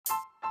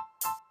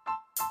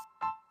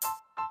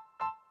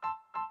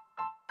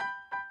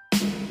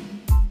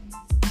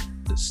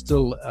it's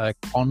still an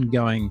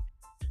ongoing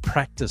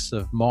practice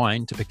of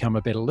mine to become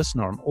a better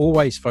listener. I'm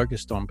always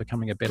focused on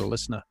becoming a better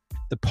listener.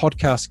 The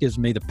podcast gives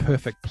me the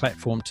perfect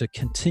platform to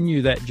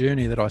continue that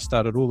journey that I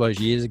started all those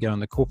years ago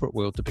in the corporate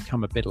world to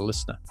become a better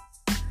listener.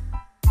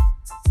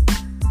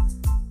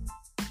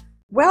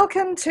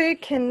 Welcome to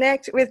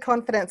Connect with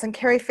Confidence. I'm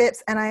Kerry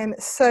Phipps, and I am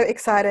so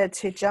excited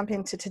to jump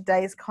into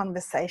today's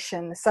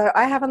conversation. So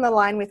I have on the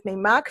line with me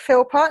Mark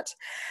Philpott.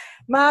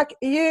 Mark,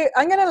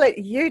 I'm going to let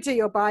you do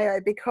your bio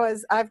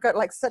because I've got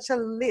like such a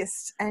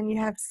list, and you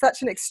have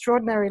such an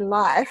extraordinary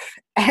life,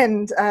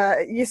 and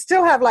you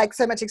still have like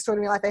so much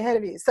extraordinary life ahead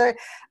of you. So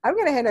I'm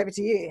going to hand over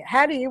to you.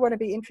 How do you want to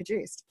be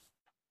introduced?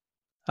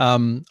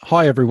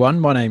 Hi everyone,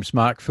 my name's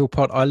Mark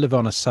Philpott. I live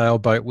on a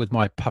sailboat with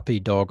my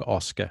puppy dog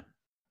Oscar.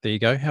 There you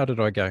go. How did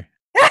I go?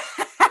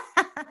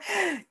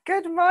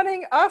 Good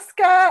morning,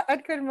 Oscar,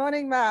 and good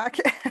morning, Mark.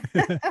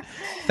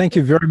 Thank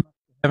you very much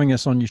for having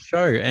us on your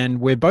show.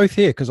 And we're both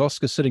here because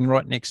Oscar's sitting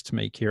right next to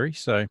me, Kerry.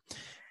 So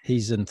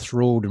he's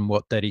enthralled in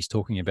what Daddy's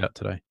talking about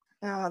today.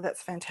 Oh,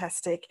 that's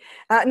fantastic.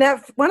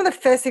 Now, one of the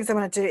first things I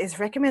want to do is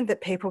recommend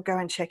that people go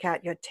and check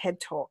out your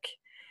TED Talk.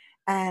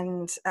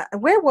 And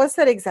where was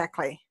that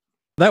exactly?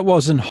 That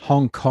was in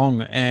Hong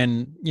Kong.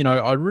 And,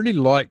 I really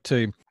like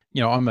to...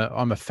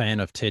 I'm a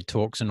fan of TED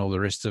Talks and all the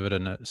rest of it,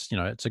 and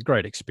it's a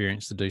great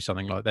experience to do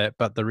something like that.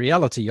 But the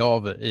reality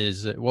of it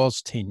is, it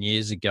was 10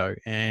 years ago,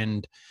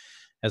 and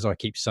as I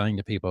keep saying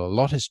to people, a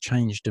lot has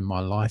changed in my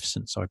life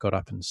since I got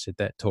up and said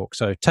that talk.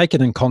 So take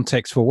it in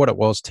context for what it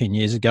was 10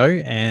 years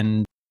ago,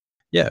 and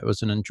yeah, it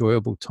was an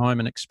enjoyable time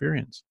and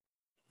experience.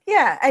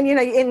 Yeah, and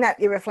in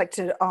that you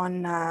reflected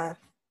on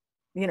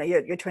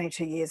your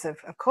 22 years of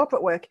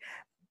corporate work,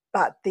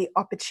 but the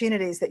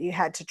opportunities that you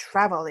had to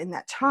travel in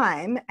that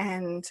time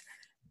and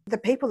the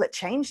people that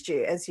changed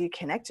you as you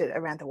connected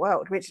around the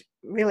world, which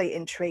really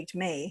intrigued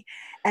me.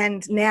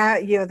 And now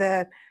you're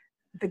the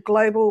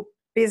global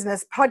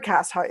business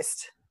podcast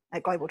host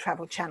at Global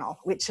Travel Channel,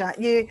 which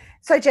you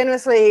so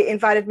generously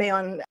invited me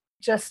on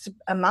just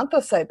a month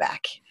or so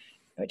back,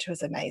 which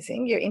was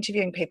amazing. You're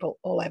interviewing people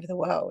all over the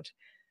world.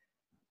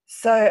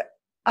 So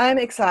I'm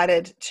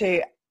excited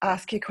to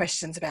ask you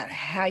questions about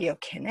how you're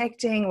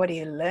connecting, what are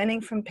you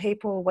learning from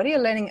people, what are you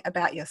learning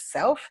about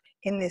yourself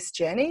in this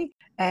journey.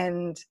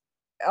 And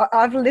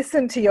I've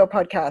listened to your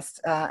podcast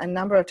a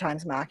number of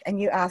times, Mark,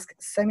 and you ask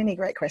so many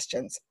great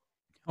questions.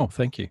 Oh,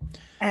 thank you.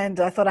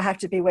 And I thought I have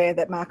to beware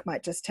that Mark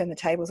might just turn the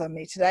tables on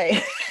me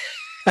today.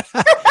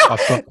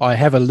 I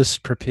have a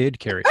list prepared,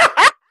 Kerry.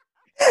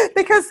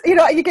 Because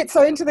you get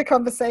so into the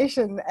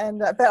conversation, and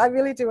but I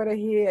really do want to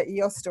hear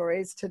your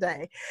stories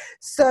today.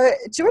 So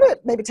do you want to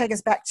maybe take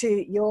us back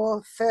to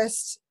your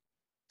first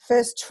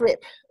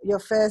trip, your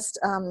first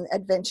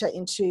adventure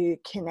into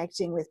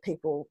connecting with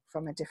people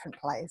from a different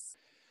place?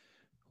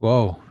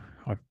 Well,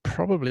 I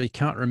probably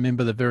can't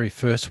remember the very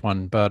first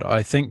one, but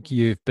I think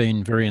you've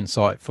been very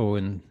insightful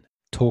in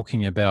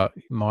talking about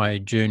my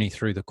journey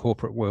through the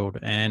corporate world,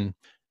 and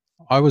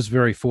I was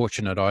very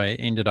fortunate. I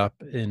ended up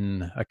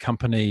in a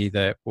company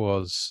that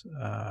was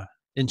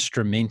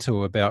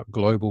instrumental about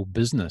global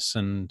business,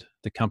 and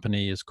the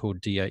company is called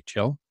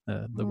DHL,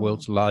 the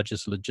world's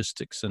largest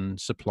logistics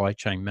and supply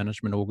chain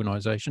management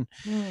organization.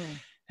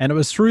 And it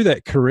was through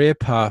that career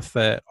path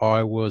that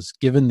I was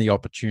given the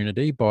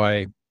opportunity,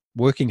 by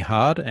working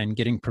hard and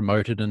getting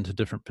promoted into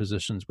different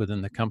positions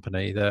within the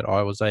company, that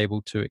I was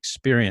able to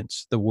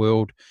experience the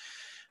world,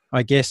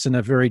 I guess, in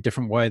a very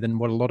different way than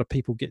what a lot of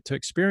people get to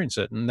experience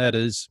it. And that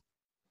is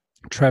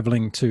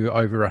traveling to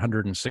over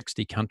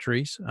 160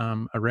 countries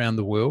around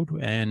the world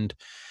and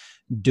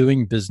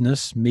doing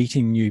business,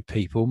 meeting new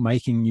people,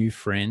 making new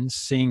friends,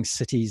 seeing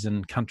cities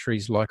and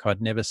countries like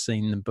I'd never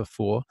seen them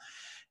before,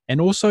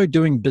 and also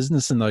doing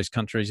business in those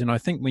countries. And I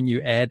think when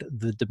you add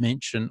the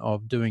dimension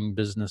of doing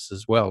business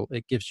as well,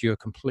 it gives you a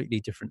completely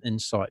different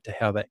insight to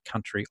how that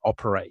country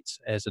operates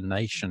as a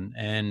nation.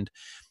 And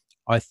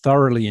I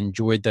thoroughly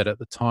enjoyed that at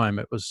the time.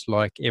 It was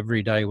like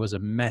every day was a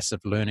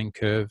massive learning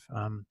curve.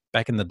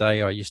 Back in the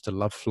day, I used to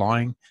love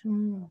flying.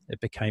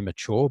 It became a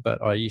chore,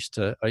 but I used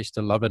to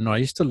love it. And I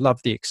used to love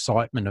the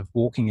excitement of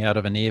walking out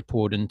of an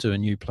airport into a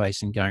new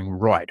place and going,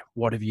 right,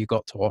 what have you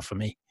got to offer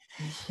me?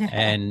 Yeah.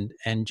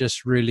 And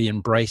just really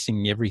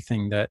embracing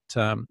everything that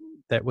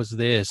was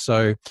there.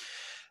 So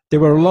there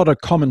were a lot of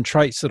common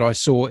traits that I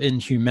saw in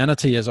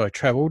humanity as I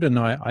traveled, and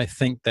I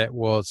think that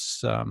was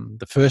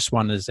the first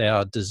one is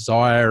our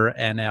desire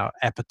and our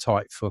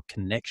appetite for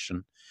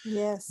connection.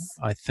 Yes.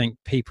 I think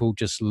people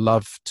just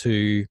love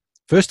to,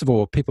 first of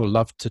all, people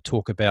love to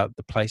talk about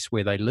the place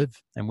where they live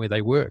and where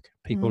they work.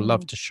 People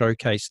love to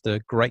showcase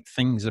the great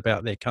things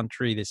about their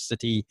country, their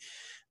city,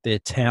 their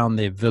town,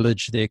 their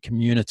village, their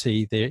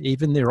community,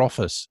 even their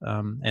office,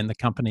 and the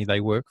company they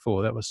work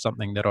for. That was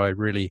something that I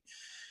really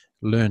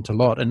learned a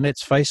lot. And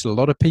let's face it, a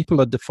lot of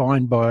people are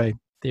defined by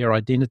their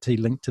identity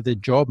linked to their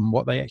job and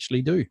what they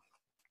actually do.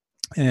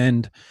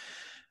 And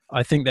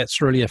I think that's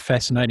really a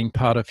fascinating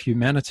part of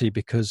humanity,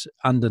 because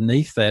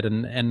underneath that,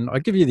 and I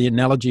give you the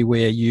analogy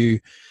where you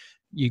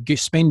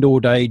spend all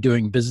day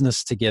doing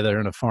business together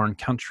in a foreign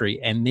country,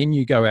 and then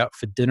you go out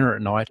for dinner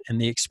at night, and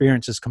the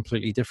experience is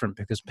completely different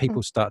because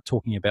people start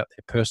talking about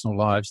their personal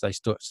lives. They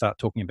start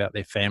talking about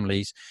their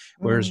families,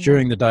 whereas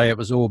during the day it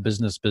was all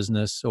business,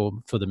 or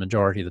for the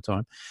majority of the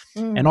time.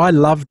 And I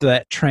loved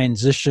that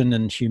transition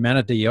in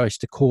humanity. I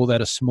used to call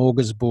that a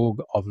smorgasbord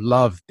of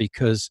love,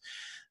 because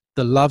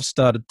the love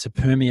started to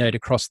permeate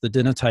across the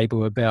dinner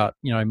table about,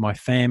 my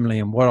family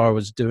and what I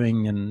was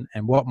doing and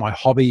what my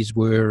hobbies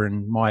were.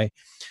 And my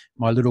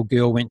little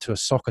girl went to a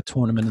soccer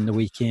tournament in the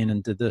weekend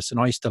and did this. And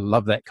I used to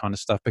love that kind of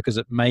stuff because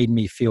it made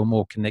me feel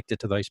more connected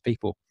to those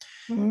people.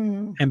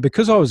 And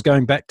because I was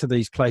going back to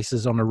these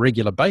places on a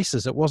regular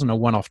basis, it wasn't a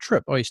one-off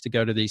trip. I used to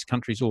go to these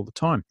countries all the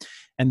time.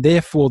 And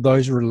therefore,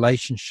 those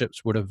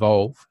relationships would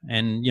evolve.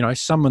 And,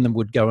 some of them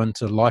would go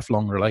into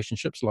lifelong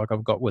relationships like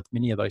I've got with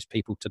many of those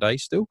people today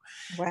still.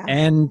 Wow.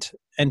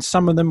 And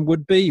some of them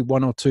would be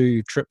one or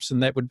two trips,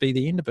 and that would be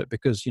the end of it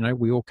because,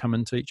 we all come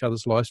into each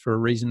other's lives for a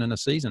reason and a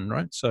season,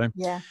 right? So,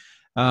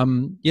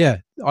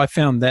 I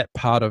found that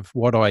part of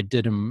what I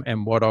did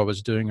and what I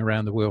was doing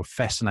around the world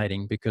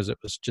fascinating, because it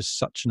was just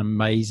such an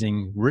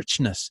amazing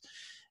richness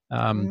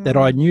that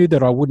I knew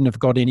that I wouldn't have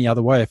got any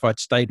other way if I'd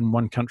stayed in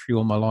one country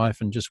all my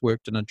life and just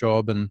worked in a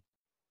job, and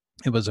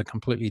it was a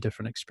completely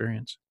different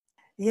experience.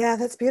 Yeah,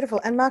 that's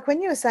beautiful. And Mark,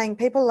 when you were saying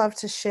people love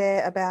to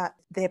share about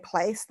their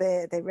place,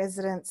 their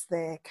residence,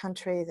 their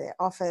country, their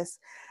office,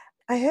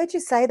 I heard you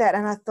say that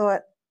and I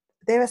thought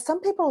there are some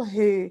people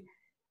who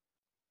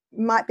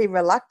might be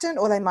reluctant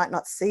or they might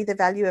not see the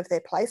value of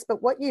their place,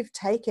 but what you've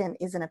taken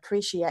is an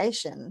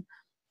appreciation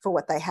for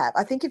what they have.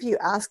 I think if you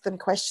ask them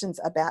questions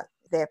about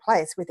their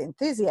place with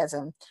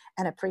enthusiasm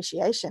and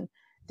appreciation,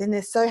 then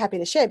they're so happy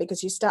to share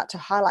because you start to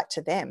highlight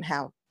to them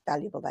how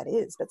valuable that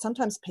is. But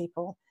sometimes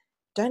people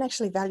don't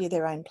actually value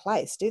their own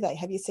place, do they?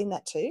 Have you seen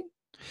that too?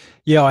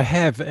 Yeah, I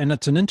have. And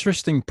it's an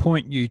interesting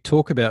point you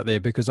talk about there,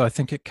 because I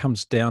think it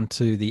comes down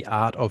to the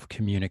art of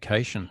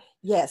communication.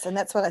 Yes, and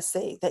that's what I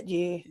see, that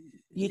you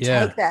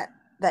take that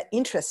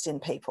interest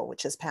in people,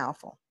 which is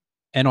powerful.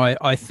 And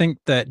I think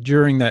that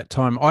during that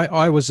time,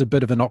 I was a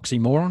bit of an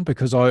oxymoron,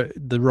 because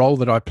the role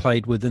that I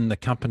played within the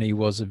company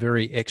was a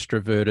very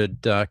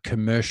extroverted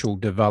commercial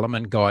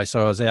development guy.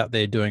 So I was out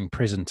there doing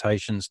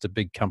presentations to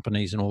big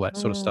companies and all that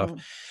sort of stuff.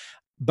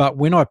 But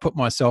when I put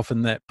myself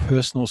in that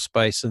personal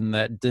space, in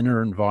that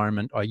dinner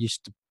environment, I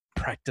used to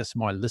practice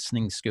my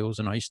listening skills,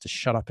 and I used to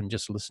shut up and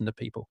just listen to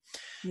people.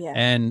 Yeah.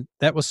 And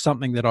that was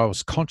something that I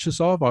was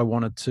conscious of. I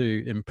wanted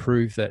to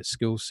improve that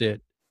skill set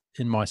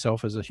in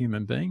myself as a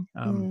human being,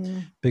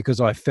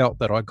 because I felt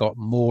that I got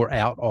more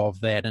out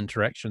of that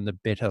interaction, the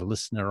better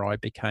listener I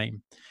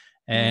became.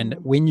 And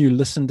when you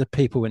listen to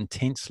people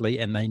intensely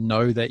and they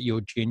know that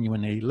you're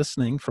genuinely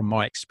listening, from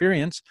my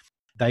experience,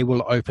 they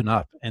will open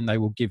up and they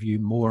will give you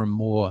more and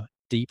more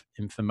deep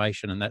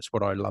information. And that's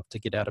what I love to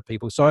get out of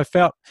people. So I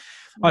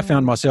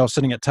found myself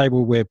sitting at a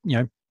table where,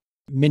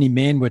 many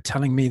men were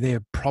telling me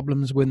their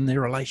problems with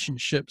their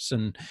relationships,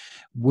 and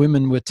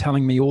women were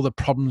telling me all the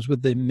problems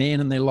with their men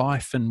in their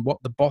life and what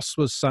the boss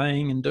was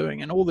saying and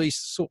doing, and all these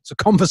sorts of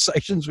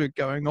conversations were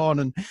going on,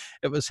 and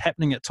it was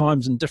happening at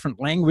times in different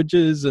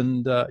languages.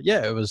 And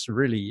it was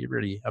really,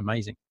 really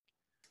amazing.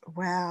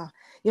 Wow.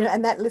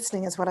 And that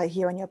listening is what I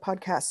hear on your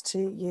podcast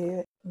too.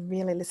 You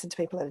really listen to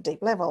people at a deep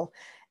level.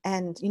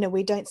 And,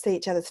 we don't see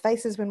each other's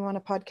faces when we're on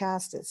a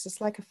podcast. It's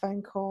just like a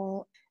phone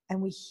call,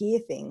 and we hear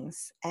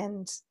things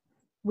and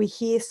we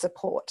hear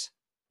support.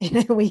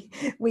 We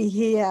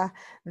hear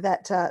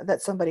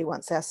that somebody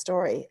wants our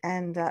story.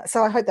 And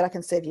so I hope that I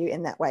can serve you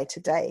in that way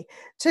today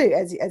too,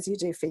 as you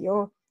do for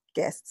your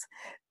guests.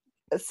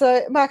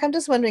 So, Mark, I'm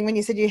just wondering, when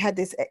you said you had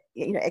this,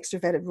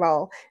 extroverted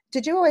role,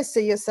 did you always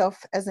see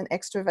yourself as an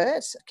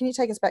extrovert? Can you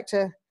take us back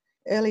to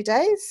early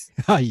days?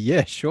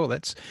 Yeah, sure.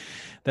 That's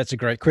a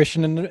great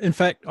question. And in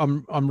fact,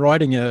 I'm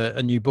writing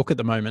a new book at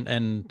the moment,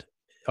 and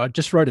I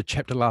just wrote a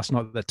chapter last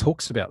night that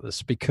talks about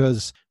this,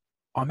 because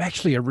I'm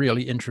actually a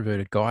really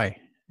introverted guy,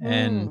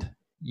 and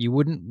you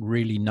wouldn't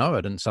really know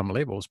it in some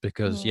levels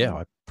because,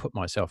 I put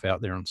myself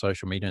out there on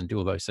social media and do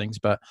all those things.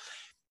 But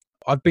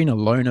I've been a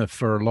loner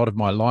for a lot of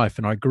my life,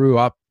 and I grew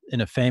up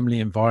in a family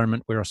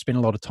environment where I spent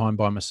a lot of time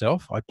by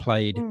myself. I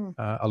played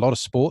a lot of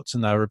sports,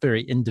 and they were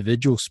very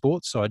individual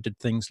sports. So I did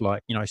things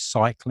like,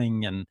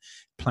 cycling and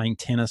playing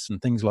tennis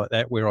and things like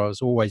that, where I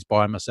was always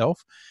by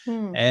myself.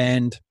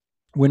 And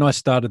when I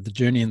started the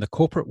journey in the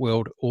corporate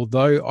world,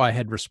 although I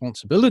had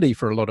responsibility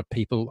for a lot of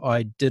people,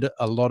 I did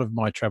a lot of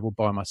my travel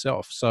by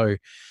myself. So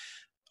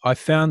I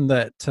found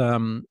that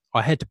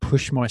I had to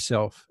push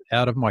myself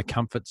out of my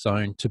comfort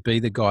zone to be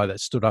the guy that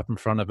stood up in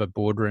front of a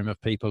boardroom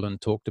of people and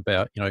talked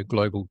about,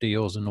 global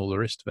deals and all the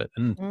rest of it.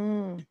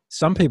 And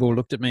some people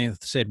looked at me and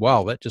said,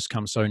 wow, that just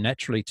comes so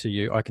naturally to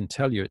you. I can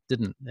tell you it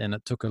didn't. And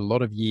it took a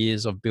lot of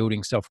years of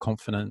building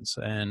self-confidence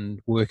and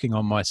working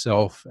on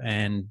myself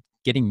and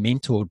getting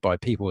mentored by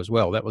people as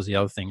well. That was the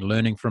other thing,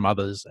 learning from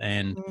others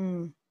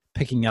and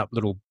picking up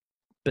little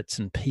bits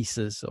and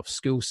pieces of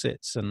skill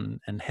sets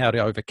and how to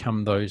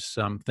overcome those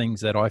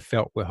things that I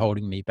felt were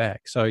holding me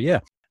back. So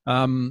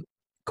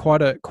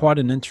quite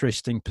an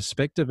interesting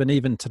perspective. And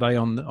even today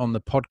on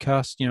the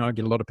podcast, I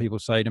get a lot of people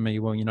say to me,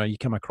 well, you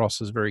come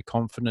across as very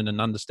confident and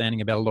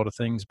understanding about a lot of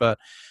things, but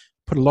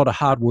put a lot of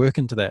hard work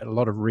into that, a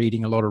lot of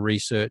reading, a lot of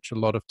research, a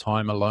lot of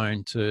time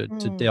alone to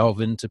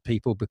delve into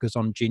people because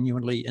I'm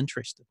genuinely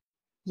interested.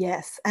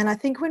 Yes. And I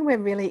think when we're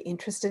really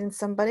interested in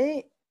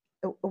somebody,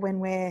 when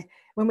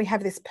we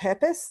have this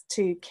purpose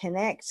to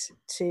connect,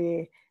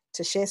 to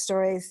share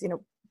stories,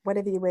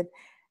 whatever you would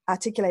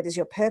articulate as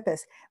your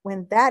purpose,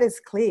 when that is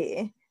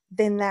clear,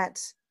 then that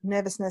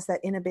nervousness, that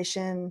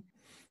inhibition,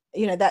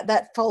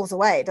 that falls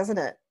away, doesn't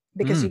it?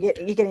 Because you get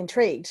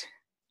intrigued.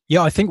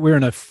 Yeah, I think we're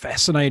in a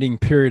fascinating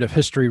period of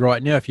history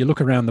right now. If you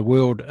look around the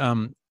world,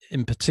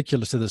 in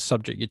particular to the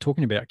subject you're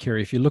talking about,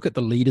 Kerry, if you look at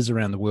the leaders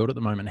around the world at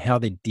the moment, how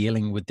they're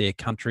dealing with their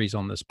countries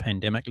on this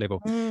pandemic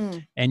level,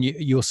 and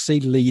you'll see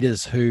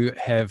leaders who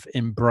have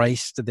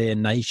embraced their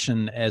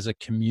nation as a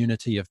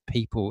community of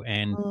people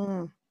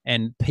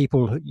and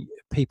people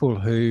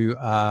who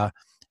are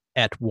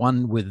at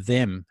one with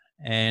them.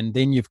 And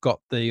then you've got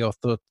the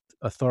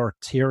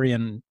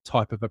authoritarian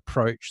type of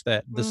approach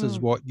that this is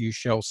what you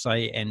shall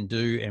say and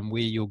do and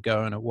where you'll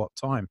go and at what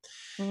time.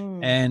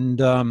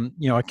 And,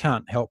 I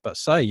can't help but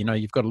say,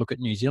 you've got to look at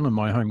New Zealand,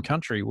 my home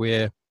country,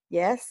 where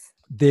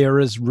there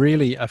is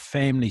really a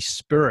family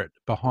spirit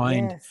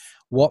behind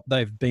what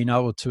they've been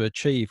able to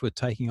achieve with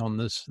taking on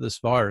this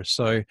virus.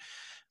 So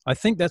I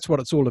think that's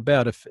what it's all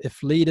about.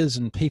 If leaders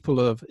and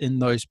people in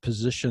those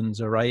positions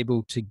are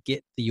able to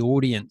get the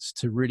audience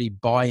to really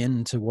buy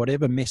into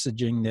whatever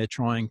messaging they're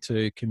trying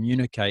to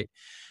communicate,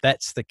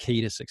 that's the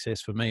key to success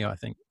for me, I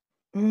think.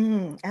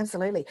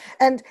 Absolutely.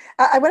 And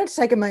I wanted to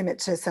take a moment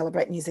to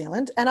celebrate New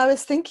Zealand. And I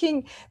was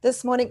thinking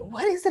this morning,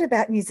 what is it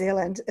about New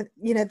Zealand?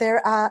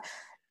 There are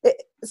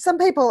some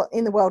people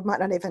in the world might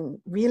not even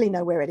really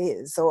know where it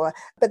is,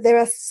 but there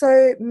are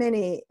so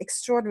many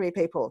extraordinary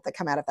people that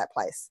come out of that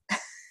place.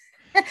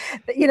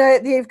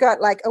 You've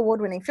got like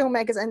award-winning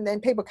filmmakers, and then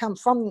people come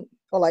from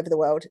all over the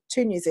world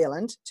to New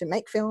Zealand to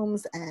make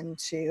films and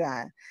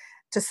to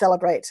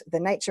celebrate the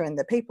nature and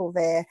the people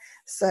there.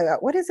 So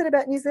what is it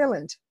about New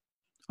Zealand?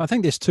 I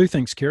think there's two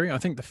things, Kerry. I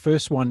think the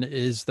first one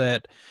is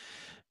that,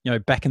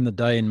 back in the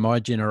day in my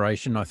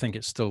generation, I think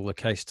it's still the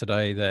case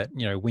today that,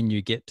 when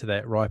you get to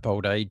that ripe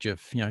old age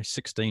of,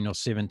 16 or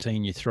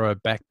 17, you throw a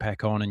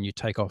backpack on and you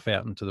take off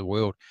out into the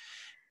world.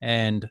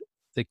 And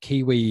the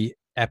Kiwi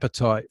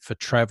appetite for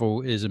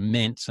travel is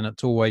immense, and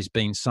it's always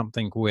been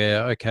something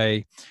where,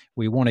 okay,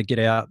 we want to get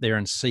out there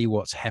and see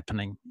what's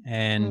happening.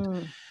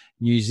 And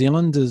New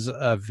Zealanders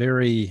are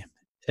very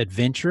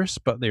adventurous,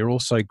 but they're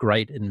also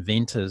great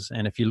inventors.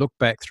 And if you look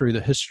back through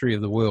the history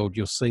of the world,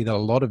 you'll see that a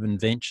lot of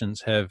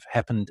inventions have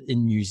happened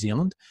in New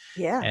Zealand.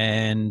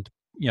 And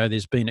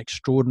there's been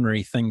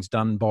extraordinary things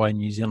done by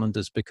New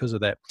Zealanders because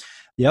of that.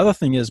 The other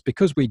thing is,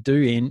 because we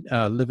do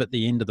live at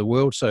the end of the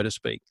world, so to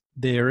speak,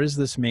 there is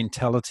this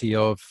mentality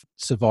of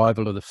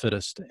survival of the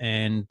fittest.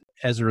 And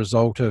as a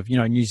result of,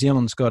 New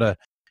Zealand's got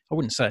I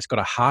wouldn't say it's got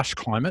a harsh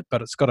climate,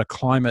 but it's got a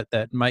climate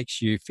that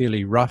makes you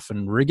fairly rough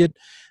and rugged.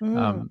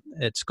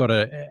 It's got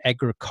an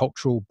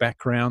agricultural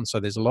background, so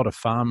there's a lot of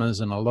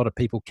farmers and a lot of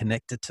people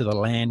connected to the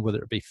land, whether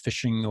it be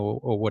fishing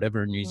or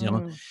whatever in New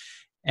Zealand.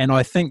 And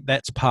I think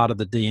that's part of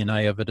the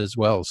DNA of it as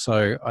well.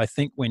 So I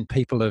think when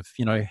people have,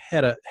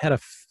 had a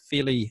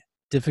fairly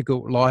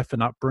difficult life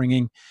and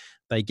upbringing,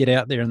 they get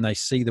out there and they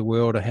see the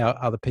world of how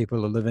other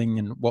people are living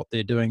and what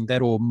they're doing.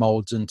 That all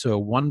molds into a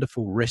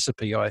wonderful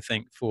recipe, I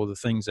think, for the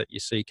things that you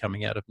see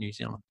coming out of New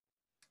Zealand.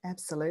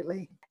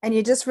 Absolutely. And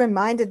you just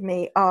reminded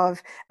me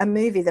of a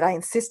movie that I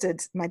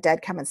insisted my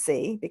dad come and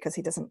see, because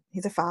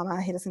he's a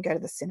farmer, he doesn't go to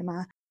the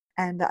cinema.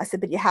 And I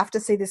said, but you have to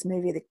see this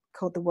movie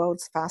called The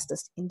World's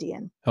Fastest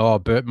Indian. Oh,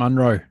 Burt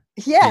Munro.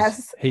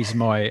 Yes. He's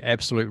my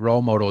absolute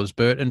role model, is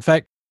Burt. In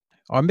fact,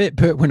 I met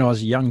Burt when I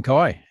was a young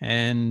guy,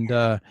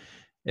 and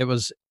it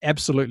was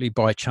absolutely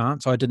by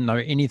chance. I didn't know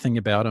anything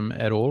about him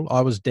at all.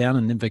 I was down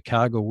in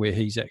Invercargill, where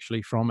he's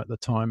actually from at the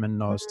time,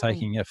 and I was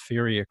taking a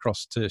ferry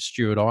across to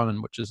Stewart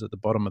Island, which is at the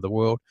bottom of the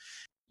world.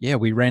 Yeah,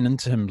 we ran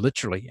into him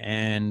literally,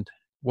 and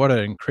what an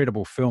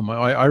incredible film.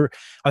 I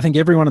think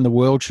everyone in the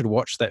world should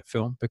watch that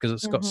film, because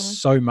it's got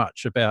so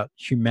much about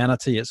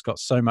humanity. It's got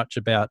so much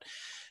about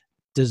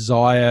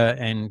desire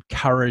and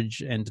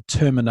courage and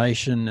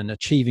determination and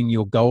achieving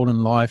your goal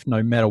in life,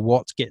 no matter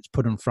what gets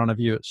put in front of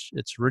you.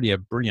 It's really a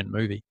brilliant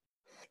movie.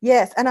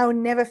 Yes, and I will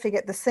never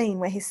forget the scene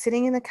where he's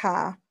sitting in the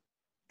car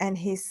and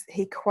he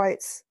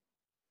quotes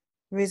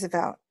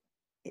Roosevelt,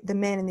 the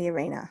man in the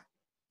arena.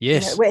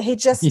 Yes. Where he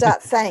just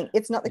starts saying,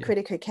 it's not the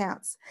critic who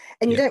counts.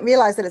 And you don't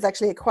realize that it's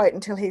actually a quote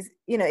until he's,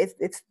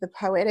 it's the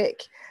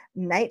poetic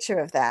nature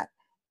of that.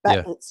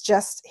 But it's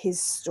just his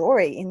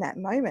story in that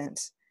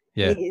moment.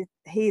 Yeah.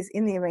 He is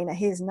in the arena.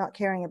 He is not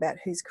caring about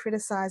who's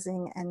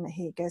criticizing, and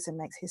he goes and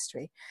makes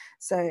history.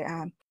 So,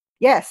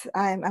 yes,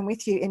 I'm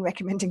with you in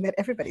recommending that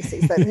everybody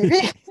sees that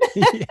movie.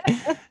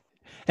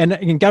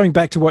 And going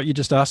back to what you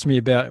just asked me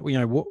about,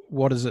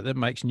 what is it that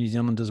makes New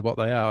Zealanders what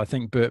they are? I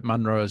think Burt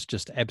Munro is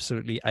just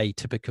absolutely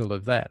atypical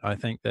of that. I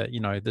think that,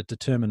 the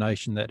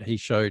determination that he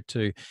showed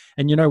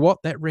and you know what,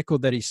 that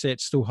record that he set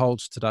still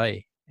holds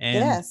today.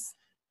 And Yes.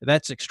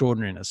 that's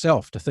extraordinary in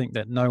itself, to think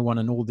that no one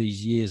in all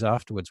these years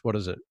afterwards, what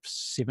is it,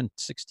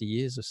 60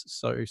 years or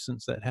so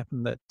since that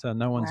happened, that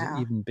no one's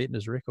Wow. even beaten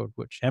his record,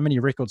 how many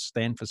records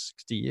stand for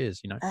 60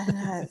 years, I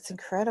know, it's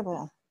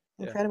incredible.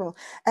 Yeah. Incredible.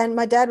 And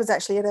my dad was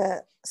actually at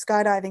a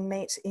skydiving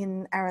meet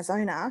in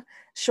Arizona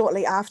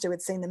shortly after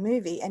we'd seen the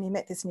movie, and he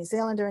met this New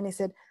Zealander and he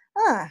said,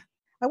 I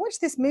watched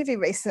this movie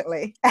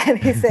recently. And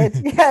he said,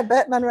 yeah,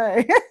 Burt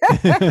Munro.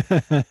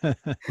 There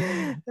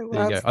you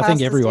go. I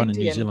think everyone in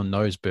New Zealand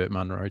knows Burt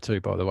Munro too,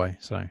 by the way.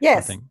 So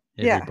yes. I think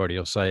everybody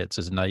will say it's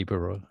his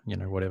neighbour or,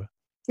 whatever.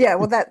 Yeah,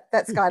 well, that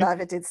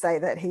skydiver did say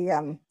that he,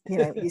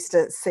 used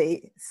to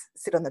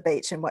sit on the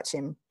beach and watch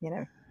him,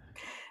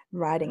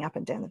 riding up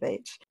and down the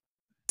beach.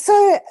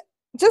 So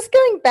just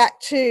going back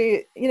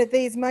to,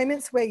 these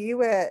moments where you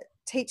were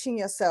teaching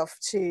yourself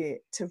to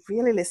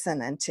really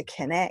listen and to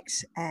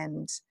connect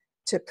and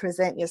to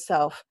present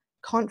yourself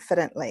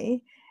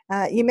confidently.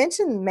 You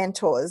mentioned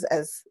mentors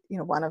as,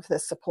 one of the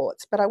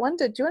supports, but I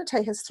wondered, do you want to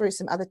take us through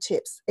some other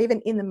tips,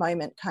 even in the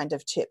moment kind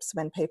of tips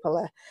when people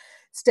are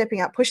stepping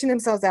up, pushing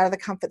themselves out of the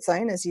comfort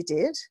zone as you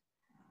did?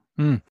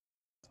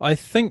 I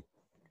think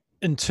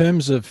in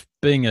terms of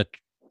being a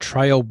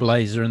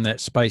trailblazer in that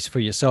space for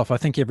yourself, I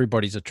think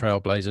everybody's a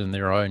trailblazer in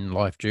their own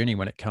life journey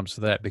when it comes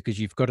to that, because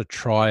you've got to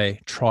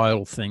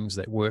trial things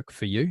that work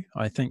for you.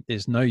 I think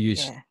there's no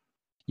use. Yeah.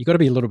 You've got to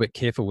be a little bit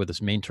careful with this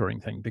mentoring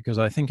thing, because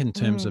I think in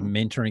terms of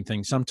mentoring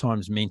things,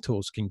 sometimes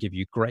mentors can give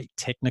you great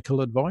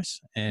technical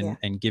advice and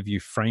give you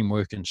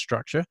framework and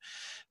structure.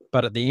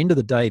 But at the end of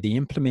the day, the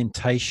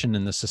implementation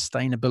and the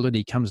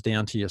sustainability comes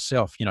down to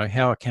yourself.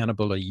 How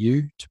accountable are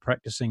you to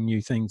practicing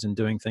new things and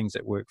doing things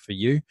that work for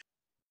you?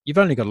 You've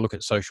only got to look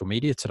at social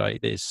media today.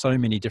 There's so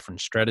many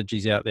different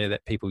strategies out there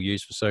that people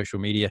use for social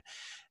media.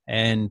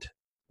 And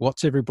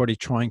what's everybody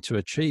trying to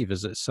achieve?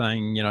 Is it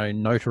saying,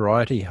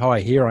 notoriety?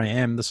 Hi, here I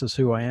am. This is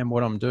who I am,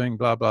 what I'm doing,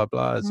 blah, blah,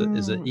 blah.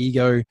 Is it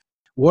ego?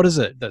 What is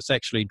it that's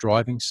actually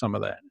driving some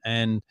of that?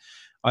 And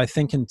I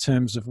think in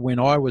terms of when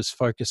I was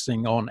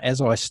focusing on, as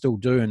I still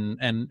do,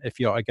 and if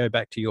I go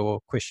back to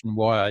your question,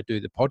 why I do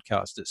the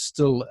podcast, it's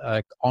still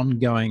an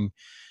ongoing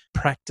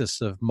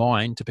practice of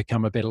mine to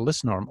become a better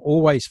listener. I'm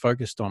always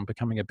focused on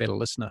becoming a better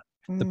listener.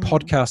 The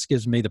podcast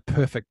gives me the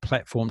perfect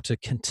platform to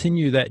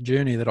continue that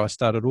journey that I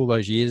started all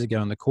those years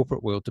ago in the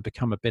corporate world to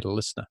become a better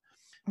listener.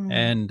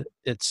 And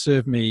it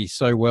served me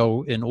so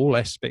well in all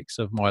aspects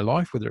of my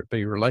life, whether it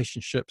be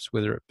relationships,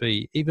 whether it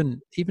be even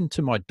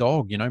to my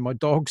dog. My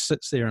dog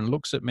sits there and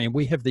looks at me, and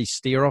we have these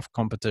stare-off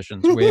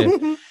competitions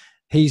where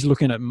he's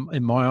looking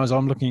in my eyes,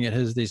 I'm looking at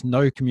his. There's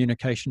no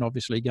communication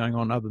obviously going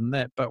on other than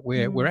that, but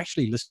we're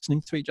actually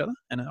listening to each other.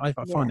 And I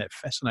find that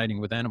fascinating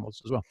with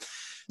animals as well.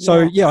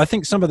 So I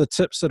think some of the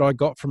tips that I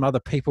got from other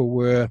people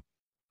were,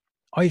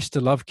 I used to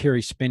love,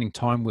 Kerry, spending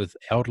time with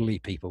elderly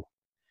people.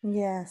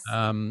 Yes.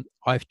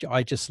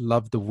 I just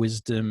love the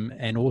wisdom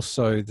and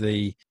also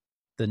the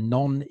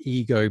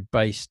non-ego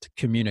based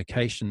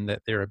communication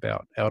that they're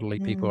about, elderly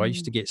people. I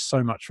used to get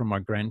so much from my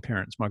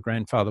grandparents. My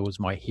grandfather was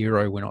my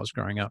hero when I was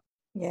growing up.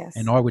 Yes.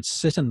 And I would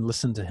sit and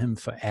listen to him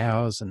for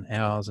hours and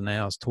hours and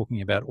hours,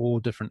 talking about all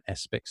different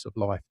aspects of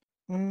life.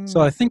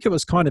 So I think it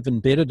was kind of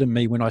embedded in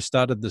me when I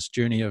started this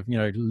journey of,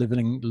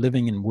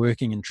 living and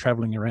working and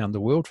traveling around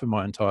the world for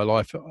my entire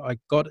life. I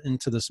got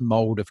into this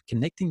mold of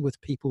connecting with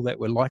people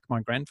that were like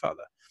my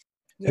grandfather,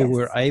 who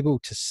were able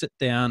to sit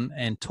down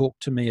and talk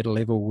to me at a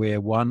level where,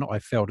 one, I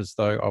felt as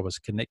though I was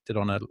connected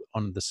on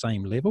the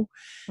same level.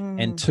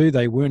 And two,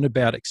 they weren't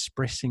about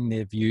expressing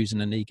their views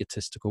in an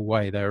egotistical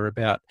way. They were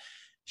about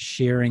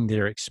sharing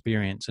their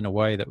experience in a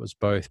way that was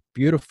both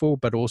beautiful,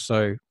 but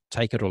also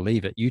take it or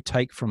leave it. You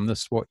take from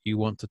this what you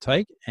want to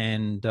take,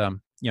 and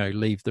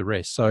leave the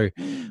rest. So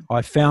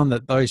I found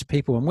that those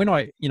people, and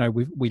when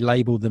we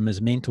label them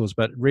as mentors,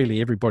 but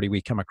really everybody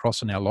we come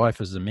across in our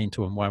life is a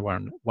mentor in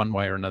one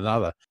way or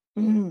another.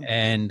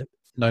 And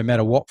no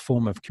matter what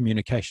form of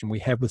communication we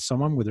have with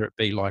someone, whether it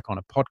be like on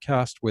a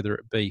podcast, whether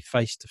it be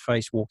face to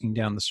face walking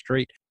down the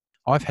street,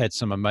 I've had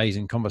some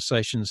amazing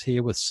conversations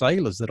here with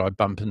sailors that I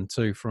bump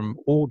into from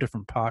all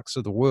different parts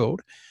of the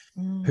world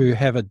who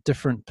have a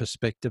different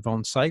perspective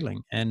on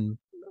sailing. And,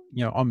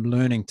 I'm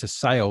learning to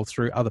sail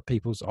through other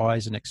people's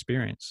eyes and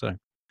experience. So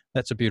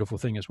that's a beautiful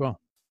thing as well.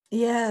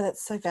 Yeah,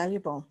 that's so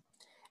valuable.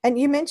 And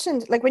you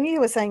mentioned, like when you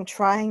were saying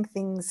trying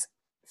things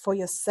for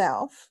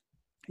yourself,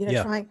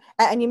 trying,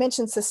 and you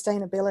mentioned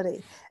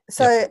sustainability.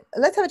 So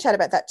let's have a chat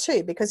about that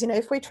too, because,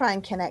 if we try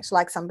and connect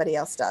like somebody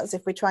else does,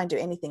 if we try and do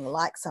anything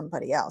like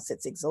somebody else,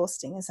 it's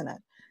exhausting, isn't it?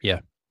 Yeah.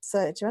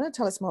 So do you want to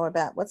tell us more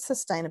about what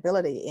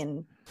sustainability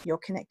in your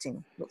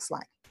connecting looks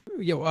like?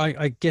 Yeah, well,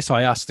 I guess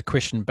I asked the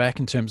question back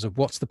in terms of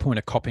what's the point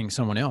of copying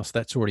someone else?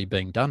 That's already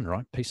being done,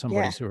 right?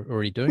 Somebody's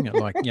already doing it.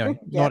 Like,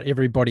 not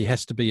everybody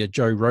has to be a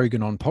Joe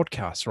Rogan on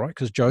podcasts, right?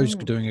 Because Joe's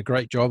doing a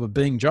great job of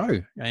being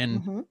Joe.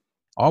 And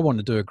I want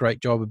to do a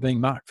great job of being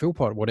Mark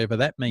Philpott, whatever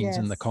that means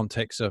in the Yes.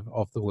 context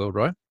of the world,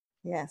 right?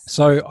 Yes.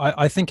 So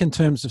I think in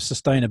terms of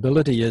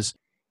sustainability is,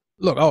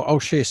 look, I'll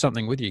share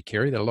something with you,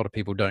 Kerry, that a lot of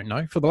people don't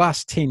know. For the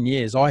last 10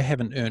 years, I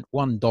haven't earned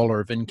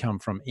 $1 of income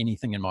from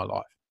anything in my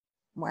life.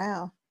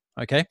 Wow.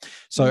 Okay.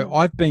 So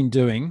I've been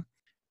doing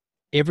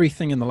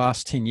everything in the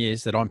last 10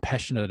 years that I'm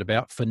passionate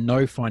about for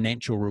no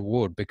financial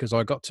reward, because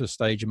I got to a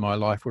stage in my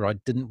life where I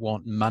didn't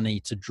want money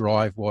to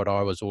drive what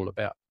I was all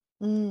about.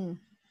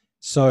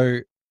 So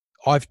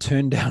I've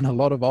turned down a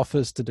lot of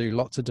offers to do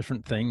lots of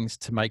different things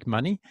to make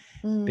money.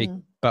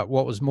 But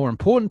what was more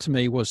important to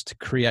me was to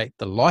create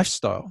the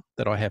lifestyle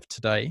that I have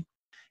today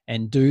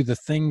and do the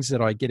things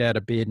that I get out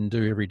of bed and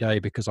do every day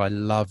because I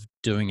love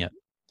doing it.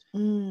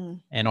 And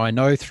I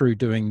know through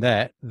doing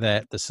that,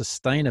 that the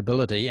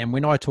sustainability, and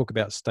when I talk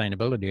about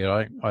sustainability,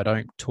 I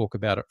don't talk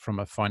about it from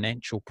a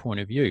financial point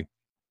of view.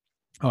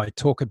 I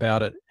talk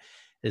about it,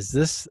 is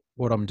this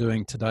what I'm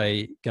doing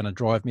today going to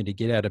drive me to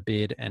get out of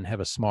bed and have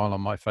a smile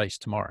on my face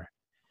tomorrow?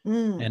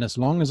 And as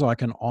long as I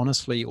can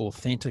honestly,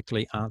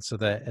 authentically answer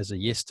that as a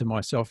yes to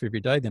myself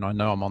every day, then I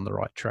know I'm on the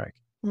right track.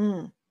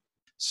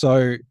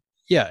 So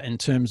yeah, in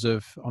terms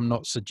of, I'm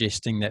not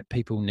suggesting that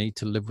people need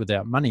to live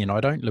without money, and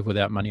I don't live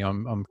without money.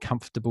 I'm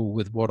comfortable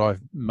with what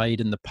I've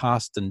made in the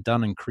past and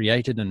done and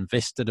created and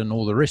invested and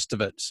all the rest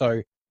of it.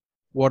 So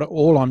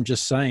all I'm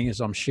just saying is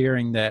I'm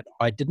sharing that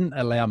I didn't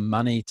allow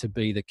money to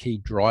be the key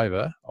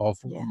driver of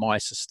my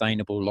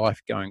sustainable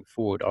life going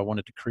forward. I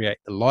wanted to create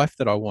the life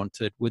that I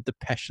wanted with the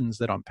passions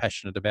that I'm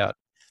passionate about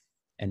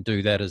and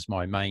do that as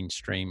my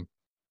mainstream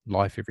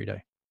life every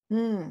day.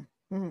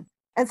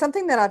 And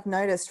something that I've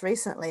noticed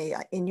recently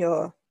in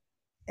your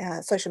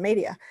social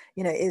media,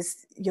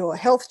 is your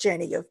health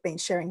journey. You've been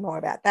sharing more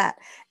about that.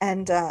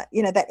 And,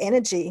 that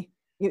energy,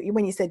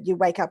 when you said you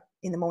wake up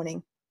in the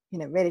morning,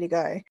 ready to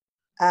go,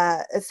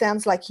 it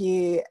sounds like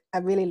you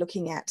are really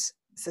looking at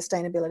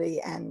sustainability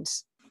and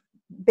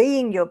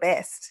being your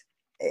best.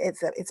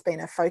 It's been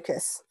a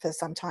focus for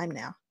some time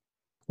now.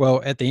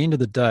 Well, at the end of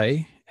the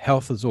day,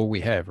 health is all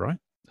we have, right?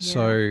 Yeah.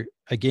 So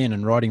again,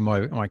 in writing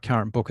my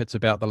current book, it's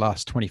about the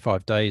last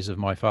 25 days of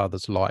my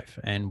father's life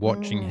and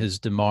watching his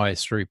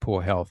demise through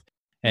poor health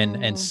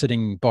and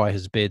sitting by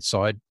his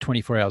bedside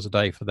 24 hours a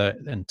day for that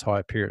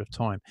entire period of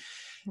time.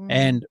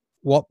 And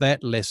what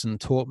that lesson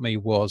taught me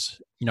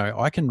was,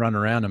 I can run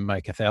around and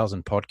make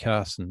 1,000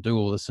 podcasts and do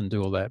all this and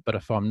do all that, but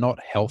if I'm not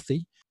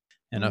healthy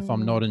and if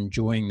I'm not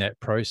enjoying that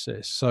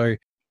process. So,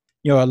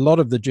 a lot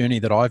of the journey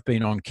that I've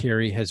been on,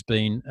 Kerry, has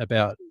been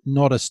about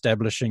not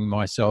establishing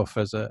myself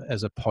as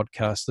a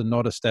podcaster,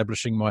 not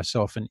establishing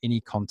myself in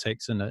any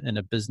context in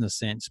a business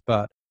sense,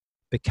 but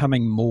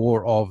becoming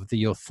more of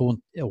the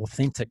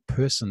authentic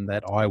person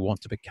that I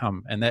want to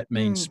become. And that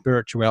means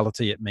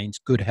spirituality. It means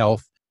good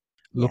health,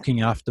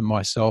 looking after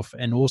myself,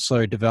 and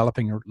also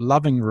developing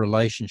loving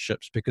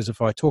relationships. Because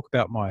if I talk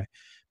about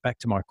back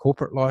to my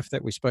corporate life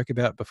that we spoke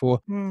about before,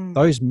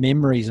 those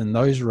memories and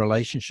those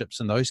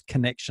relationships and those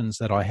connections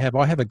that I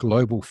have a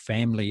global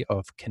family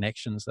of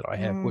connections that I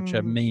have, which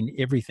mean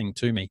everything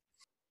to me.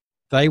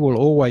 They will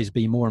always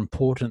be more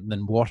important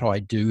than what I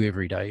do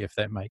every day, if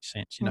that makes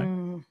sense,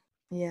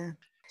 Yeah.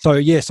 So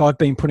yes, I've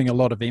been putting a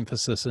lot of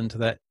emphasis into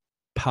that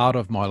part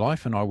of my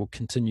life, and I will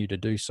continue to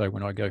do so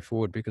when I go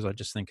forward, because I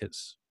just think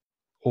it's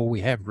all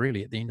we have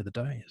really at the end of the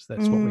day, is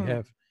that's what we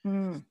have.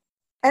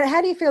 And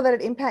how do you feel that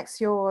it impacts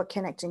your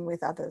connecting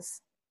with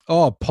others?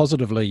 Oh,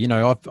 positively.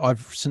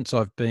 Since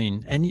I've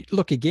been, and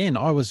look, again,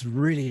 I was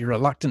really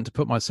reluctant to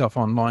put myself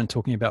online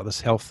talking about this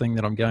health thing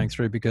that I'm going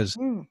through, because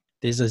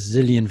there's a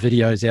zillion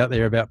videos out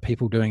there about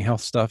people doing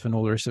health stuff and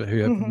all the rest of it who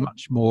have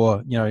much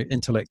more,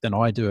 intellect than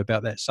I do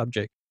about that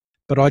subject.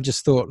 But I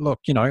just thought, look,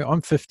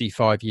 I'm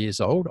 55 years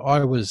old.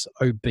 I was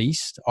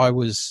obese. I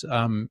was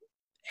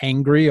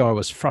angry. I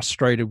was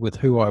frustrated with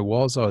who I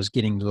was. I was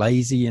getting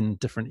lazy in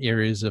different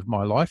areas of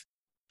my life.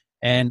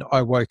 And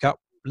I woke up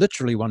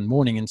literally one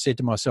morning and said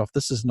to myself,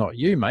 this is not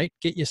you, mate.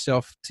 Get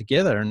yourself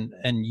together,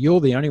 and you're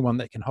the only one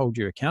that can hold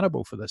you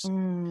accountable for this.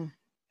 And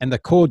the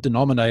core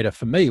denominator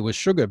for me was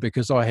sugar,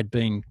 because I had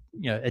been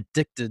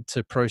addicted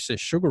to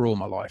processed sugar all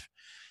my life.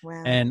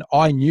 Wow. And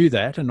I knew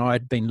that, and I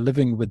had been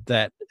living with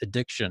that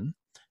addiction,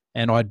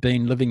 and I'd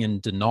been living in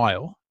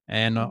denial.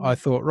 And I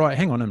thought, right,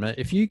 hang on a minute.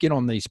 If you get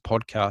on these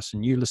podcasts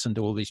and you listen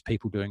to all these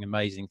people doing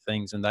amazing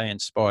things and they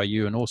inspire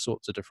you in all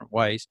sorts of different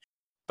ways,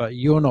 but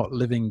you're not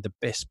living the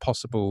best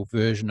possible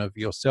version of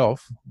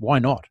yourself, why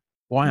not?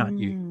 Why aren't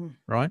you?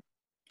 Right?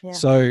 Yeah.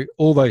 So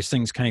all those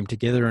things came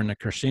together in a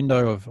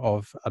crescendo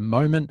of a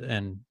moment,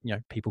 and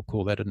people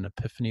call that an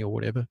epiphany or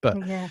whatever. But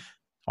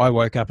I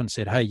woke up and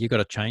said, hey, you got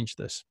to change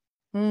this.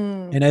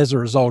 And as a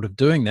result of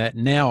doing that,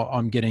 now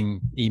I'm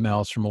getting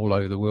emails from all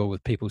over the world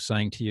with people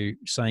saying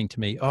to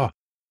me, oh,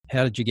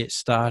 how did you get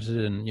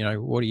started? And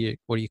what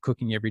are you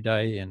cooking every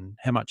day? And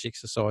how much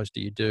exercise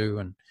do you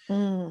do?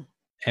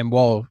 And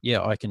while,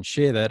 I can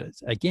share that,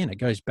 it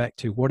goes back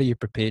to, what are you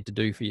prepared to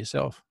do for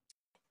yourself?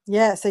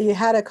 Yeah, so you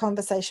had a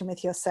conversation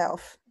with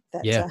yourself.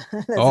 That's a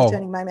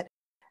turning moment.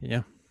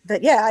 Yeah.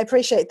 But I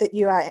appreciate that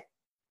you are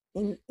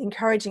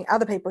encouraging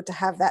other people to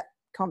have that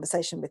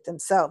conversation with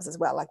themselves as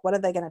well. Like, what are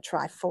they going to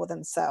try for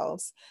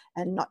themselves,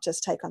 and not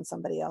just take on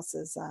somebody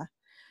else's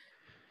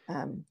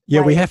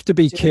yeah, we way have of to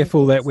be doing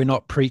careful that things. we're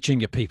not preaching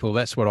to people.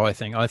 That's what I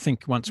think. I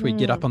think once we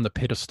get up Mm, on the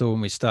pedestal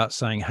and we start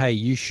saying, hey,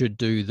 you should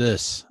do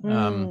this,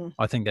 mm,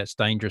 I think that's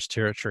dangerous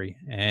territory.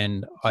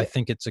 And I yeah,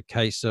 think it's a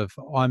case of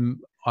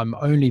I'm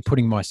only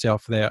putting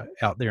myself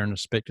out there in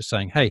respect to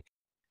saying, hey,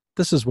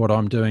 this is what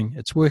I'm doing.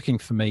 It's working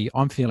for me.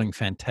 I'm feeling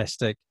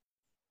fantastic,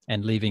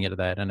 and leaving it at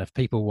that. And if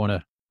people want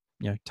to,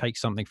 take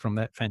something from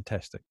that,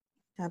 fantastic.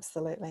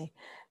 absolutely.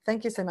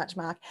 Thank you so much,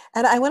 Mark.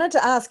 And I wanted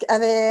to ask, are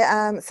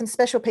there some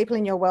special people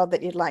in your world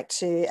that you'd like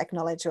to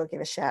acknowledge or give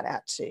a shout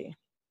out to?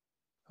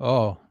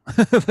 Oh,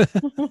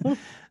 the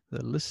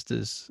list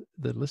is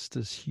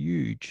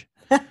huge.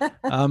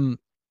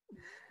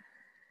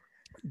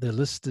 The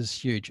list is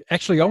huge.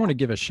 Actually, I want to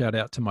give a shout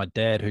out to my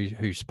dad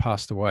who's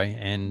passed away,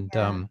 and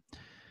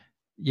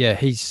Yeah.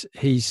 he's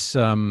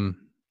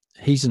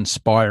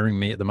inspiring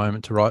me at the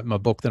moment to write my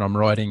book that I'm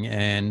writing,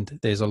 and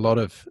there's a lot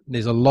of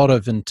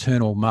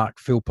internal Mark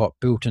Philpott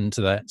built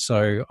into that.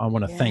 So I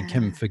want to thank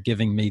him Yeah. for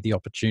giving me the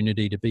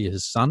opportunity to be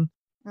his son,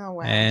 Oh,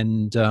 wow.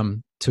 and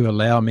to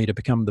allow me to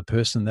become the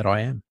person that I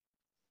am.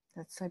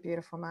 That's so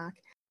beautiful, Mark.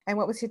 And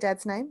what was your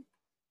dad's name?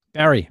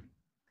 Barry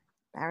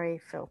Barry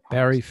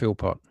Philpott.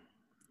 Philpott.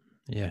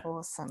 Yeah.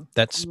 Awesome.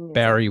 That's Amazing.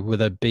 Barry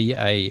with a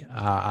Barrie,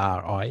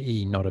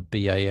 not a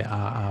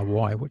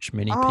Barry, which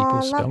many people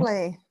Oh, spell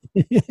lovely.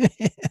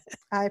 it.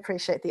 I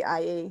appreciate the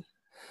IE.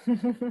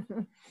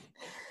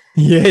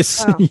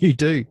 Yes, Oh. you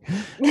do.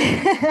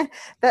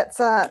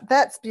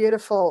 That's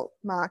beautiful,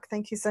 Mark.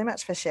 Thank you so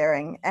much for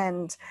sharing.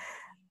 And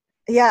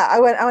yeah, I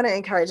want to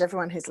encourage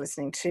everyone who's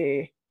listening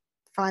to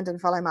find and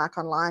follow Mark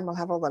online. We'll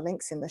have all the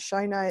links in the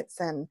show notes.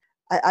 And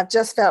I've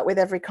just felt with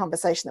every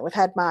conversation that we've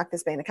had, Mark,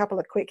 there's been a couple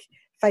of quick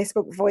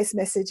Facebook voice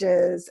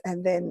messages,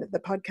 and then the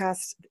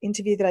podcast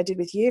interview that I did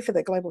with you for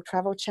the Global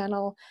Travel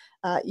Channel.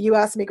 You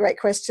asked me great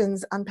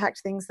questions,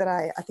 unpacked things that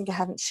I think I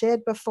haven't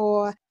shared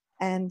before.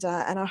 And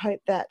I hope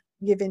that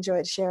you've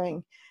enjoyed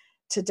sharing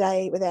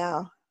today with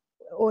our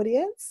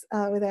audience,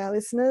 with our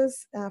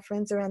listeners, our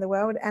friends around the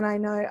world. And I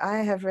know I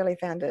have really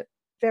found it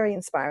very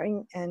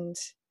inspiring and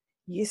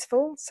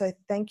useful. So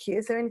thank you.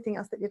 Is there anything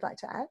else that you'd like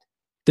to add?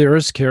 There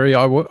is, Kerry.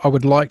 I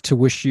would like to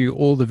wish you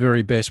all the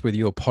very best with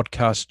your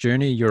podcast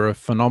journey. You're a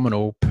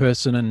phenomenal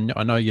person, and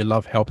I know you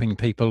love helping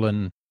people.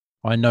 And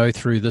I know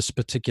through this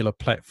particular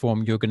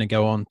platform, you're going to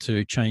go on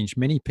to change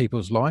many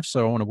people's lives.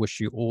 So I want to wish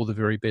you all the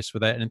very best for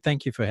that. And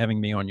thank you for having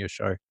me on your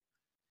show.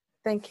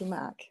 Thank you,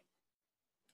 Mark.